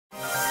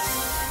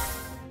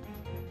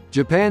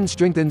Japan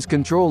strengthens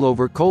control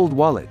over cold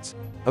wallets.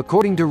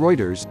 According to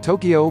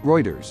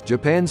Reuters,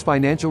 Japan's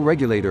financial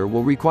regulator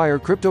will require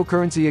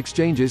cryptocurrency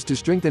exchanges to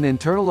strengthen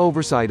internal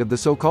oversight of the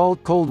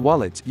so-called cold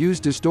wallets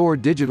used to store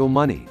digital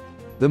money.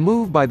 The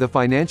move by the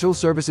Financial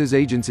Services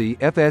Agency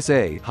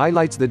 (FSA)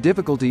 highlights the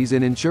difficulties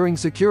in ensuring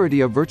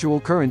security of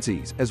virtual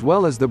currencies, as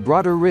well as the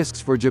broader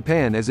risks for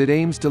Japan as it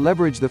aims to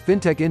leverage the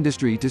fintech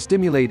industry to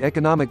stimulate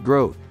economic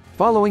growth.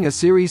 Following a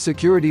series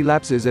security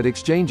lapses at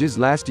exchanges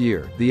last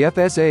year, the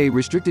FSA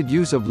restricted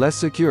use of less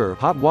secure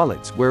hot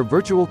wallets where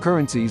virtual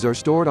currencies are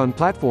stored on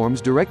platforms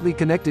directly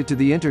connected to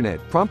the internet,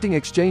 prompting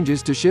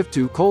exchanges to shift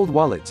to cold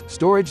wallets,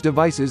 storage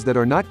devices that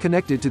are not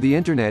connected to the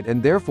internet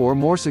and therefore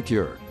more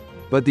secure.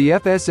 But the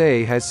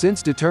FSA has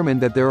since determined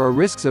that there are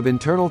risks of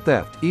internal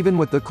theft, even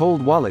with the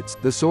cold wallets,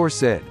 the source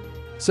said.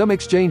 Some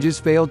exchanges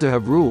failed to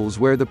have rules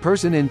where the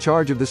person in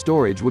charge of the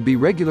storage would be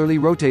regularly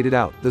rotated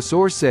out, the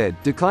source said,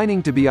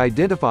 declining to be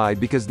identified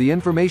because the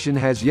information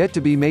has yet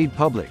to be made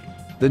public.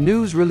 The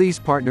news release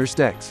partner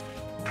STEX,